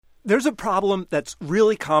There's a problem that's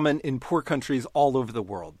really common in poor countries all over the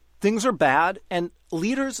world. Things are bad, and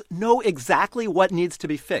leaders know exactly what needs to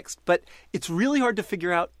be fixed, but it's really hard to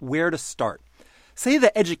figure out where to start. Say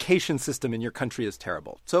the education system in your country is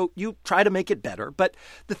terrible, so you try to make it better. But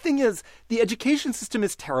the thing is, the education system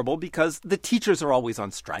is terrible because the teachers are always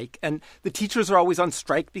on strike, and the teachers are always on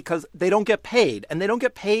strike because they don't get paid, and they don't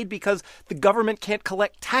get paid because the government can't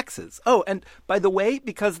collect taxes. Oh, and by the way,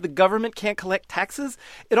 because the government can't collect taxes,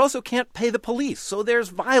 it also can't pay the police, so there's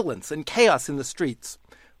violence and chaos in the streets.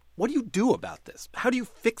 What do you do about this? How do you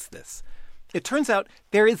fix this? It turns out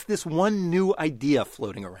there is this one new idea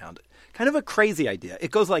floating around. Kind of a crazy idea.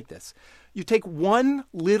 It goes like this. You take one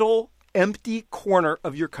little empty corner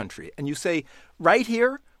of your country and you say, right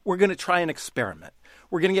here, we're going to try an experiment.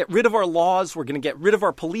 We're going to get rid of our laws. We're going to get rid of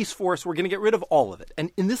our police force. We're going to get rid of all of it.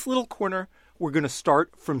 And in this little corner, we're going to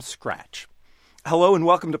start from scratch. Hello and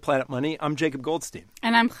welcome to Planet Money. I'm Jacob Goldstein.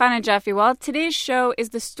 And I'm Chana Jaffe-Walt. Today's show is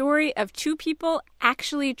the story of two people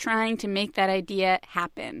actually trying to make that idea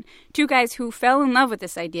happen. Two guys who fell in love with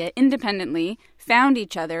this idea independently, found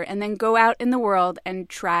each other, and then go out in the world and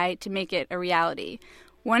try to make it a reality.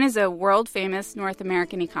 One is a world-famous North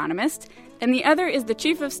American economist, and the other is the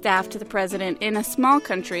chief of staff to the president in a small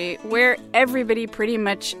country where everybody pretty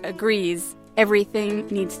much agrees everything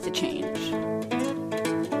needs to change.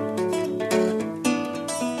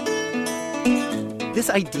 This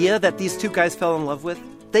idea that these two guys fell in love with,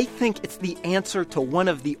 they think it's the answer to one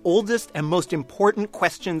of the oldest and most important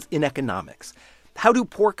questions in economics. How do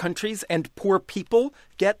poor countries and poor people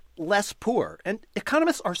get less poor? And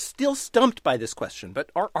economists are still stumped by this question. But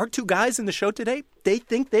our two guys in the show today, they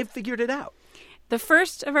think they've figured it out. The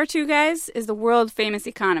first of our two guys is the world-famous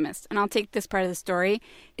economist, and I'll take this part of the story.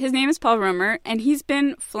 His name is Paul Romer, and he's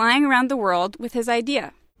been flying around the world with his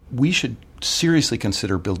idea. We should seriously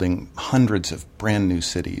consider building hundreds of brand new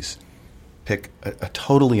cities, pick a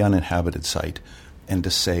totally uninhabited site, and to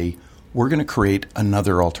say, we're going to create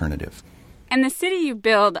another alternative. And the city you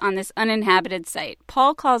build on this uninhabited site,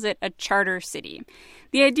 Paul calls it a charter city.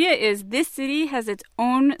 The idea is this city has its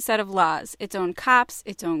own set of laws, its own cops,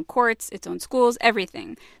 its own courts, its own schools,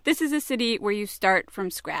 everything. This is a city where you start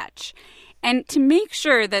from scratch. And to make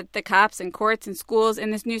sure that the cops and courts and schools in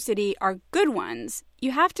this new city are good ones, you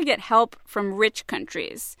have to get help from rich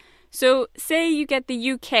countries. So say you get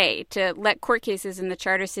the UK to let court cases in the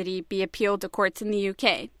charter city be appealed to courts in the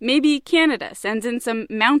UK. Maybe Canada sends in some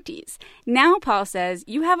Mounties. Now, Paul says,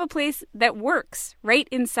 you have a place that works right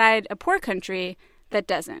inside a poor country that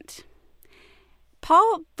doesn't.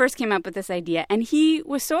 Paul first came up with this idea, and he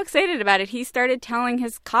was so excited about it, he started telling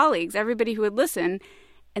his colleagues, everybody who would listen,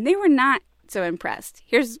 and they were not so impressed.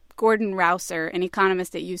 Here's Gordon Rausser, an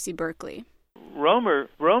economist at UC Berkeley.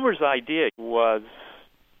 Romer's idea was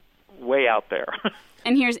way out there.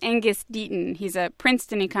 And here's Angus Deaton. He's a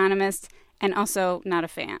Princeton economist and also not a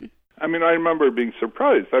fan. I remember being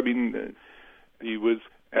surprised. He was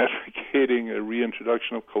advocating a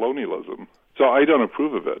reintroduction of colonialism. So I don't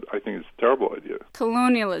approve of it. I think it's a terrible idea.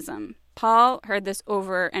 Colonialism. Paul heard this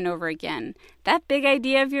over and over again. That big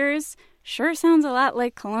idea of yours sure sounds a lot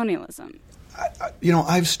like colonialism.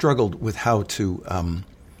 I've struggled with how to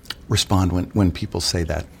respond when people say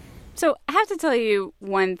that. So I have to tell you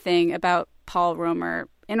one thing about Paul Romer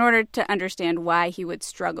in order to understand why he would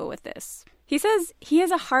struggle with this. He says he has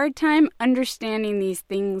a hard time understanding these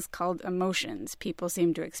things called emotions people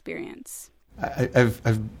seem to experience.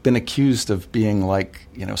 I've been accused of being like,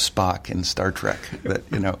 Spock in Star Trek.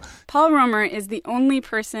 Paul Romer is the only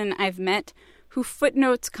person I've met who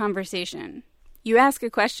footnotes conversation. You ask a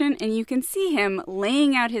question and you can see him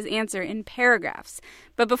laying out his answer in paragraphs.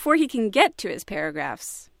 But before he can get to his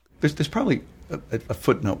paragraphs... There's probably a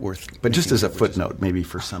footnote worth, but just as a footnote, maybe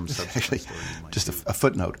for some actually, just a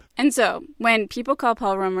footnote. And so, when people call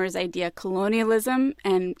Paul Romer's idea colonialism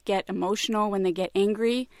and get emotional when they get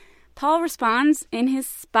angry, Paul responds in his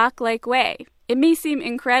Spock-like way. It may seem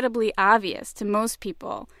incredibly obvious to most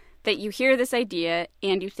people that you hear this idea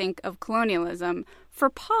and you think of colonialism.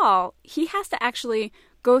 For Paul, he has to actually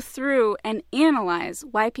go through and analyze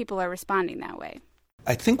why people are responding that way.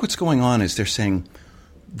 I think what's going on is they're saying,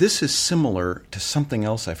 this is similar to something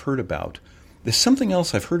else I've heard about. This something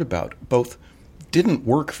else I've heard about both didn't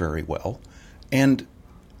work very well and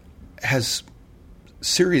has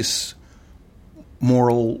serious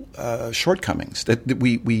moral shortcomings that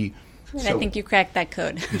we I think you cracked that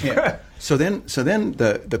code. Yeah. So then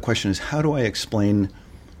the question is, how do I explain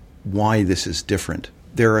why this is different?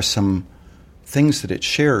 There are some things that it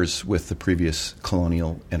shares with the previous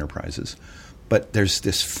colonial enterprises, but there's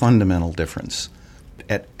this fundamental difference.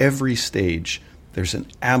 At every stage, there's an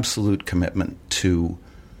absolute commitment to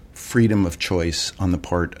freedom of choice on the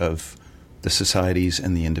part of the societies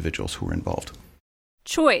and the individuals who were involved.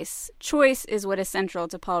 Choice is what is central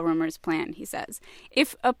to Paul Romer's plan, he says.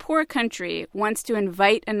 If a poor country wants to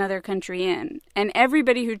invite another country in, and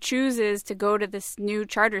everybody who chooses to go to this new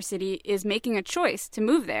charter city is making a choice to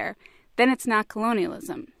move there, then it's not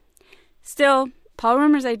colonialism. Still, Paul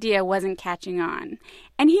Romer's idea wasn't catching on,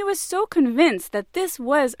 and he was so convinced that this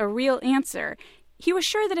was a real answer. He was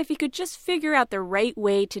sure that if he could just figure out the right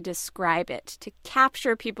way to describe it, to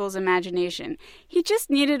capture people's imagination, he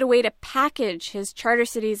just needed a way to package his charter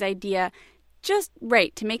cities idea just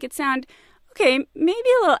right to make it sound, okay, maybe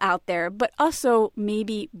a little out there, but also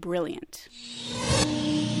maybe brilliant.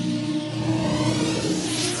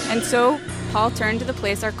 And so Paul turned to the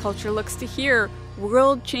place our culture looks to hear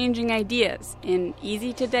world-changing ideas in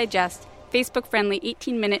easy-to-digest, Facebook-friendly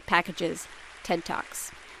 18-minute packages, TED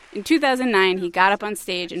Talks. In 2009, he got up on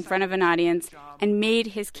stage in front of an audience and made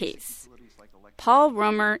his case. Paul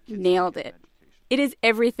Romer nailed it. It is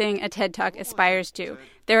everything a TED Talk aspires to.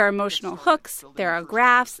 There are emotional hooks, there are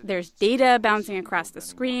graphs, there's data bouncing across the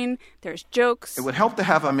screen, there's jokes. It would help to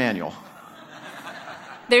have a manual.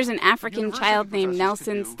 There's an African child named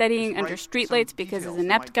Nelson studying under streetlights because his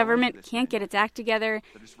inept government can't get its act together.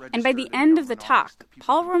 And by the end of the talk,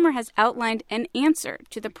 Paul Romer has outlined an answer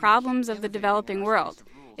to the problems of the developing world.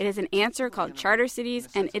 It is an answer called Charter Cities,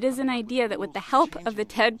 and it is an idea that, with the help of the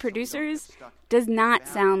TED producers, does not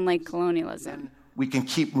sound like colonialism. We can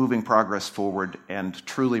keep moving progress forward and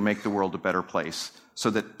truly make the world a better place so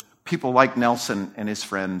that people like Nelson and his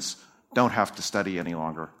friends don't have to study any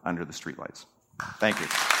longer under the streetlights. Thank you.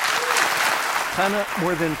 Tana,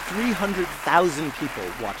 more than 300,000 people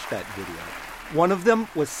watched that video. One of them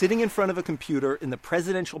was sitting in front of a computer in the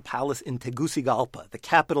presidential palace in Tegucigalpa, the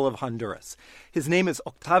capital of Honduras. His name is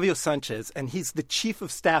Octavio Sanchez, and he's the chief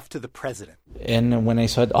of staff to the president. And when I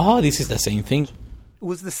saw it, this is the same thing. It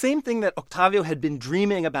was the same thing that Octavio had been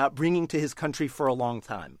dreaming about bringing to his country for a long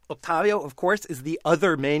time. Octavio, of course, is the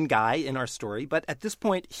other main guy in our story, but at this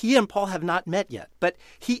point, he and Paul have not met yet. But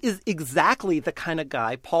he is exactly the kind of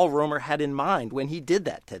guy Paul Romer had in mind when he did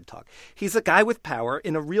that TED Talk. He's a guy with power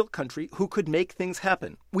in a real country who could make things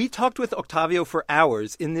happen. We talked with Octavio for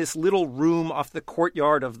hours in this little room off the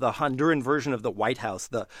courtyard of the Honduran version of the White House.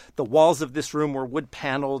 The walls of this room were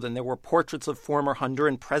wood-paneled, and there were portraits of former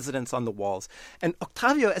Honduran presidents on the walls. And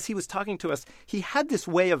Octavio, as he was talking to us, he had this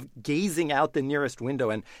way of gazing out the nearest window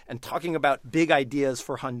and talking about big ideas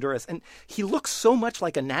for Honduras. And he looks so much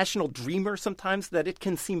like a national dreamer sometimes that it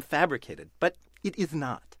can seem fabricated. But it is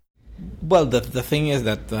not. Well, the thing is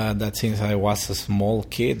that since I was a small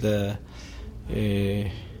kid, I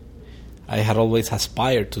had always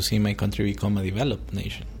aspired to see my country become a developed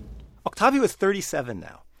nation. Octavio is 37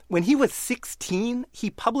 now. When he was 16, he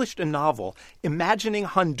published a novel imagining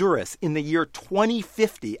Honduras in the year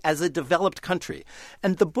 2050 as a developed country.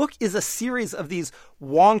 And the book is a series of these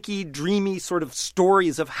wonky, dreamy sort of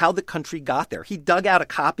stories of how the country got there. He dug out a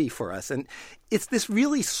copy for us, and it's this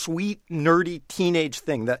really sweet, nerdy teenage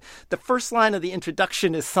thing. The first line of the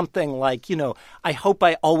introduction is something like, I hope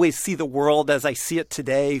I always see the world as I see it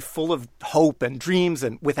today, full of hope and dreams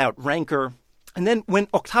and without rancor. And then when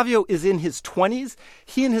Octavio is in his 20s,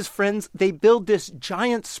 he and his friends, they build this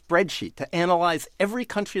giant spreadsheet to analyze every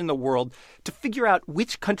country in the world to figure out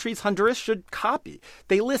which countries Honduras should copy.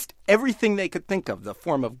 They list everything they could think of, the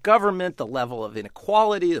form of government, the level of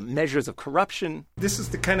inequality, the measures of corruption. This is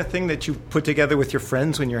the kind of thing that you put together with your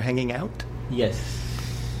friends when you're hanging out? Yes.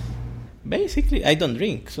 Basically, I don't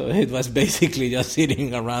drink, so it was basically just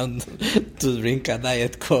sitting around to drink a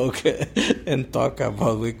Diet Coke and talk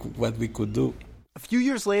about what we could do. A few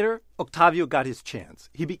years later, Octavio got his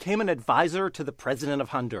chance. He became an advisor to the president of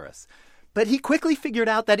Honduras. But he quickly figured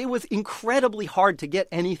out that it was incredibly hard to get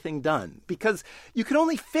anything done because you could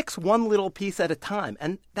only fix one little piece at a time,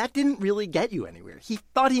 and that didn't really get you anywhere. He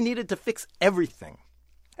thought he needed to fix everything.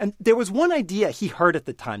 And there was one idea he heard at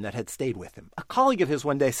the time that had stayed with him. A colleague of his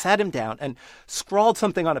one day sat him down and scrawled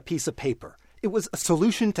something on a piece of paper. It was a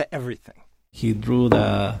solution to everything. He drew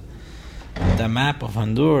the map of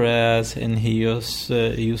Honduras, and he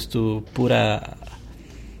used to put a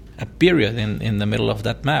period in the middle of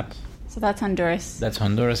that map. So that's Honduras. That's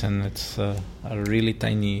Honduras, and it's a really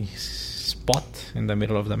tiny spot in the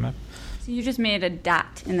middle of the map. So you just made a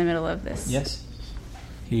dot in the middle of this? Yes.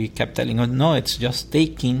 He kept telling us, no, it's just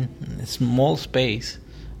taking a small space,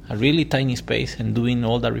 a really tiny space, and doing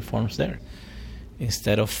all the reforms there.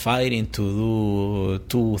 Instead of fighting to do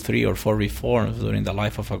 2, 3, or 4 reforms during the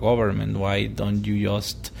life of a government, why don't you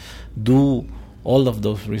just do all of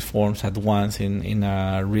those reforms at once in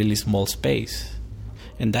a really small space?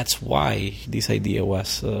 And that's why this idea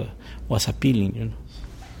was appealing. You know,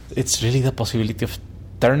 it's really the possibility of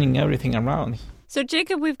turning everything around. So,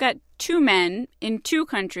 Jacob, we've got two men in two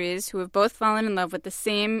countries who have both fallen in love with the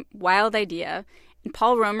same wild idea. And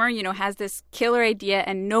Paul Romer, has this killer idea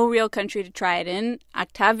and no real country to try it in.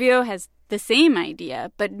 Octavio has the same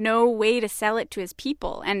idea, but no way to sell it to his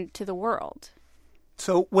people and to the world.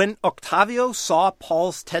 So when Octavio saw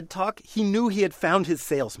Paul's TED Talk, he knew he had found his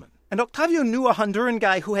salesman. And Octavio knew a Honduran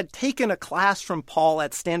guy who had taken a class from Paul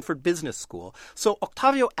at Stanford Business School. So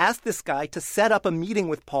Octavio asked this guy to set up a meeting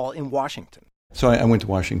with Paul in Washington. So I went to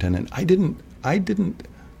Washington, and I didn't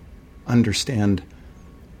understand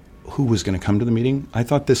who was going to come to the meeting. I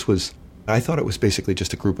thought it was basically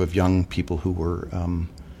just a group of young people who were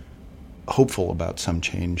hopeful about some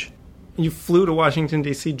change. You flew to Washington,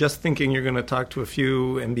 D.C. just thinking you're going to talk to a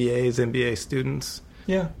few MBA students?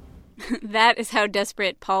 Yeah. That is how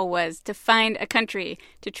desperate Paul was to find a country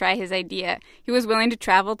to try his idea. He was willing to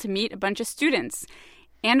travel to meet a bunch of students.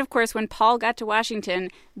 And, of course, when Paul got to Washington,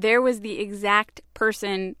 there was the exact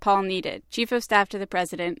person Paul needed, Chief of Staff to the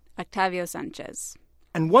President, Octavio Sanchez.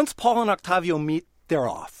 And once Paul and Octavio meet, they're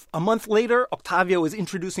off. A month later, Octavio is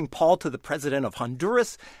introducing Paul to the president of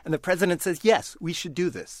Honduras, and the president says, yes, we should do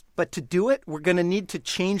this. But to do it, we're going to need to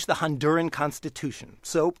change the Honduran constitution.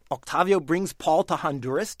 So Octavio brings Paul to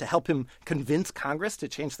Honduras to help him convince Congress to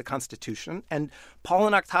change the constitution. And Paul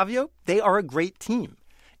and Octavio, they are a great team.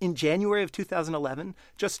 In January of 2011,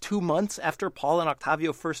 just 2 months after Paul and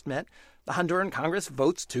Octavio first met, the Honduran Congress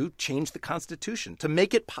votes to change the constitution, to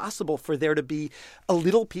make it possible for there to be a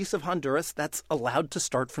little piece of Honduras that's allowed to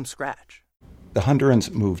start from scratch. The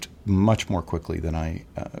Hondurans moved much more quickly than I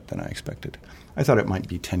expected. I thought it might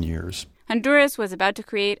be 10 years. Honduras was about to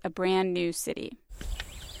create a brand new city.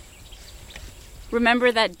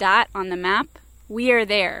 Remember that dot on the map? We are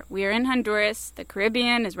there. We are in Honduras. The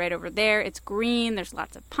Caribbean is right over there. It's green. There's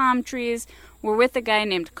lots of palm trees. We're with a guy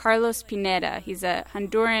named Carlos Pineda. He's a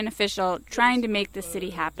Honduran official trying to make this city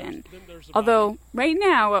happen. Although right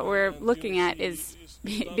now what we're looking at is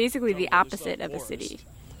basically the opposite of a city.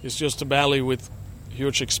 It's just a valley with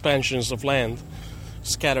huge expansions of land,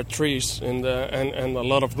 scattered trees, and a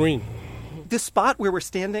lot of green. This spot where we're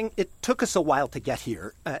standing, it took us a while to get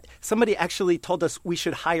here. Somebody actually told us we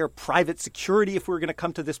should hire private security if we were going to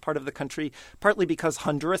come to this part of the country, partly because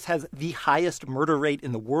Honduras has the highest murder rate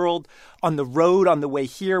in the world. On the road on the way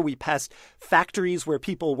here, we passed factories where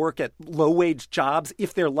people work at low-wage jobs,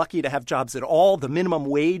 if they're lucky to have jobs at all. The minimum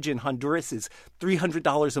wage in Honduras is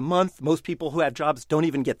 $300 a month. Most people who have jobs don't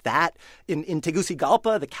even get that. In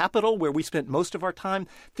Tegucigalpa, the capital, where we spent most of our time,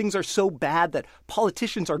 things are so bad that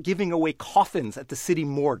politicians are giving away coffins at the city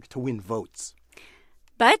morgue to win votes.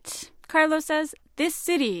 But, Carlos says, this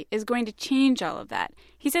city is going to change all of that.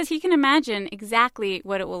 He says he can imagine exactly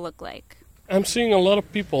what it will look like. I'm seeing a lot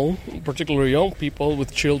of people, particularly young people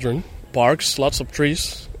with children, parks, lots of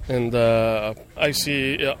trees, and I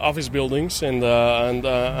see office buildings and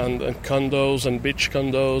condos and beach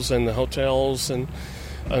condos and hotels and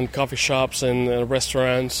coffee shops and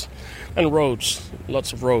restaurants and roads,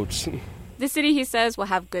 lots of roads. The city, he says, will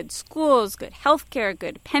have good schools, good healthcare,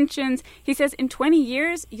 good pensions. He says in 20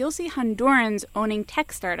 years, you'll see Hondurans owning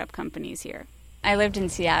tech startup companies here. I lived in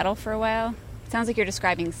Seattle for a while. Sounds like you're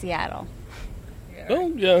describing Seattle.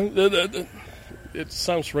 Oh, yeah. It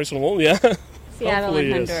sounds reasonable, yeah. Seattle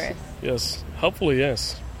and Honduras. Yes. Hopefully,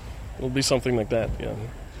 yes. It'll be something like that, yeah.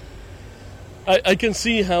 I can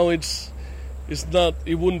see how it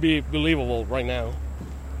wouldn't be believable right now.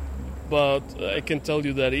 But I can tell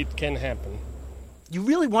you that it can happen. You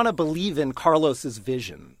really want to believe in Carlos's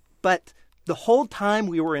vision. But the whole time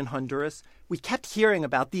we were in Honduras, we kept hearing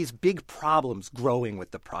about these big problems growing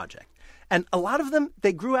with the project. And a lot of them,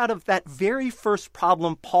 they grew out of that very first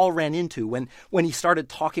problem Paul ran into when he started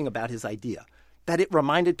talking about his idea, that it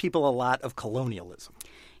reminded people a lot of colonialism.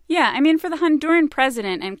 Yeah, I mean, for the Honduran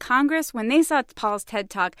president and Congress, when they saw Paul's TED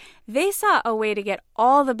Talk, they saw a way to get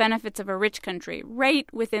all the benefits of a rich country right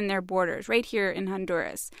within their borders, right here in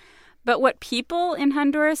Honduras. But what people in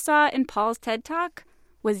Honduras saw in Paul's TED Talk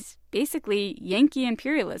was basically Yankee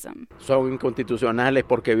imperialism. Son inconstitucionales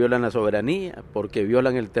porque violan la soberanía, porque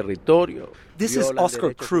violan el territorio. This is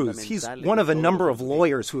Oscar Cruz. He's one of a number of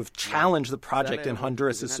lawyers who have challenged the project in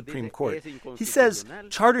Honduras' Supreme Court. He says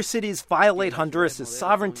charter cities violate Honduras'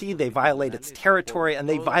 sovereignty, they violate its territory, and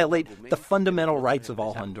they violate the fundamental rights of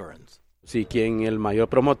all Hondurans. Sí, quien el mayor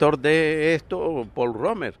promotor de esto, Paul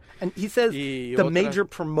Romer. And he says the major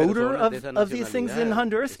promoter of these things in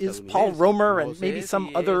Honduras is Paul Romer and maybe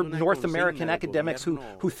some other North American academics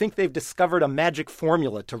who think they've discovered a magic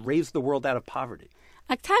formula to raise the world out of poverty.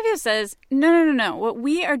 Octavio says, no. What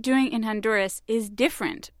we are doing in Honduras is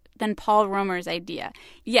different than Paul Romer's idea.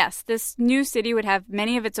 Yes, this new city would have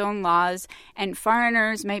many of its own laws, and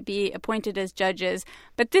foreigners might be appointed as judges,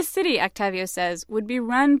 but this city, Octavio says, would be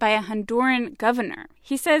run by a Honduran governor.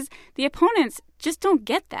 He says the opponents just don't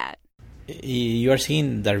get that. You are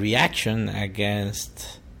seeing the reaction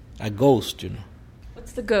against a ghost,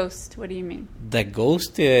 What's the ghost? What do you mean? The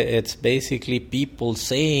ghost, it's basically people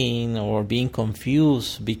saying or being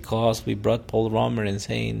confused because we brought Paul Romer and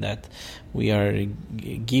saying that we are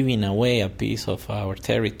giving away a piece of our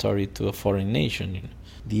territory to a foreign nation.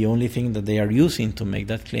 The only thing that they are using to make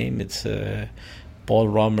that claim is Paul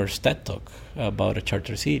Romer's TED Talk about a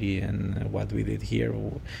charter city, and what we did here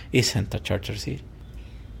isn't a charter city.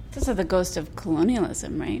 It's also the ghost of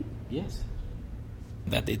colonialism, right? Yes.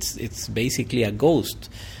 That it's basically a ghost.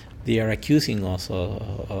 They are accusing us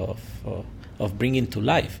of bringing to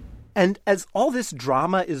life. And as all this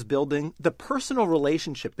drama is building, the personal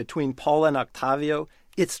relationship between Paul and Octavio,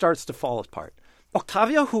 it starts to fall apart.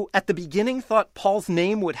 Octavio, who at the beginning thought Paul's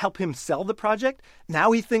name would help him sell the project,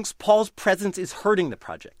 now he thinks Paul's presence is hurting the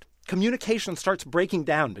project. Communication starts breaking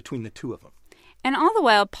down between the two of them. And all the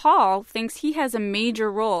while, Paul thinks he has a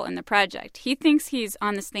major role in the project. He thinks he's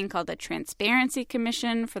on this thing called the Transparency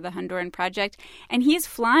Commission for the Honduran project, and he's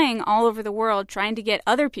flying all over the world trying to get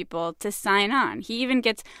other people to sign on. He even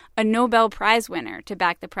gets a Nobel Prize winner to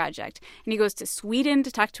back the project. And he goes to Sweden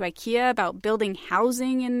to talk to IKEA about building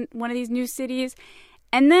housing in one of these new cities.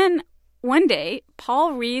 And then one day,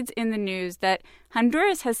 Paul reads in the news that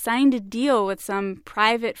Honduras has signed a deal with some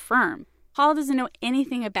private firm. Paul doesn't know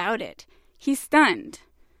anything about it. He's stunned.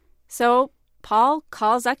 So Paul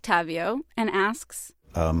calls Octavio and asks,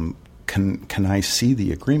 Can I see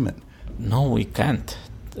the agreement? No, we can't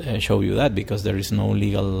show you that because there is no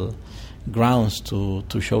legal grounds to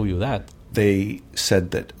show you that. They said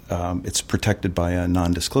that it's protected by a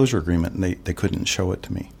non-disclosure agreement, and they couldn't show it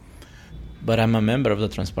to me. But I'm a member of the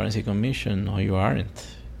Transparency Commission. No, you aren't.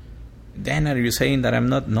 Then are you saying that I'm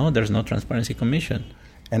not? No, there's no Transparency Commission.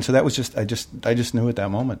 And so that was I just knew at that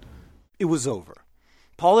moment. It was over.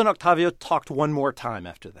 Paul and Octavio talked one more time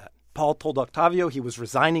after that. Paul told Octavio he was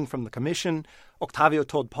resigning from the commission. Octavio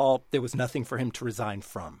told Paul there was nothing for him to resign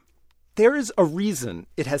from. There is a reason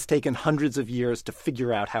it has taken hundreds of years to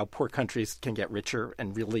figure out how poor countries can get richer,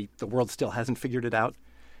 and really the world still hasn't figured it out.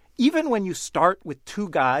 Even when you start with two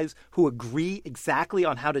guys who agree exactly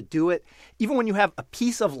on how to do it, even when you have a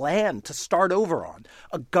piece of land to start over on,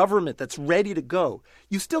 a government that's ready to go,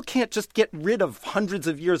 you still can't just get rid of hundreds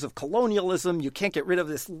of years of colonialism. You can't get rid of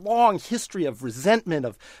this long history of resentment,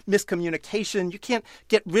 of miscommunication. You can't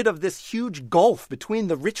get rid of this huge gulf between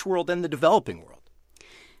the rich world and the developing world.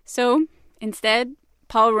 So, instead,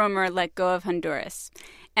 Paul Romer let go of Honduras.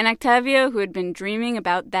 And Octavio, who had been dreaming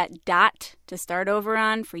about that dot to start over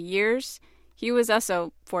on for years, he was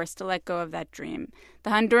also forced to let go of that dream.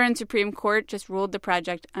 The Honduran Supreme Court just ruled the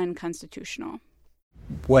project unconstitutional.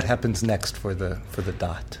 What happens next for the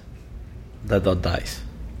dot? The dot dies.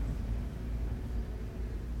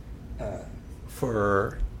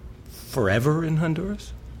 For forever in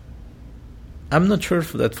Honduras? I'm not sure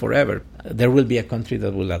that forever. There will be a country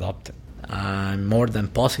that will adopt it. I'm more than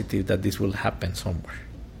positive that this will happen somewhere.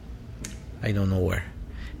 I don't know where.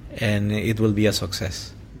 And it will be a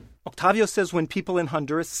success. Octavio says when people in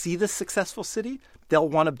Honduras see this successful city, they'll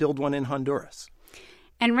want to build one in Honduras.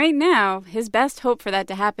 And right now, his best hope for that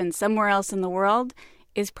to happen somewhere else in the world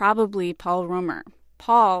is probably Paul Romer.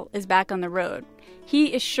 Paul is back on the road.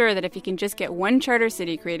 He is sure that if he can just get one charter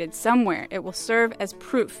city created somewhere, it will serve as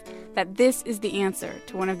proof that this is the answer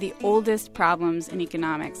to one of the oldest problems in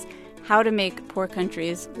economics, how to make poor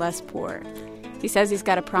countries less poor. He says he's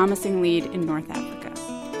got a promising lead in North Africa.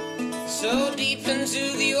 So deep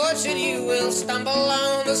into the orchard you will stumble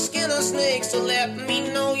on the skin of snakes. So let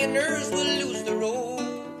me know your nerves will lose the road.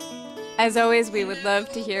 As always, we would love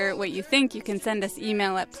to hear what you think. You can send us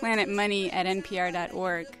email at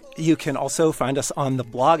planetmoney@npr.org. You can also find us on the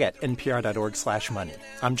blog at npr.org/money.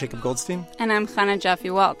 I'm Jacob Goldstein. And I'm Chana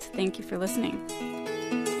Joffe-Walt. Thank you for listening.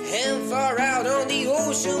 And far out on the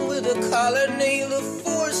ocean with a colored nail of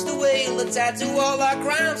force the whale, a tattoo all our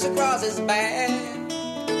crimes across his back.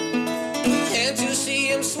 And to see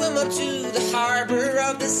him swim up to the harbor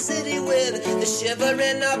of the city with the shiver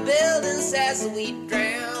in our buildings as we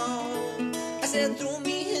drown. I said, throw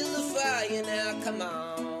me in the fire now, come on.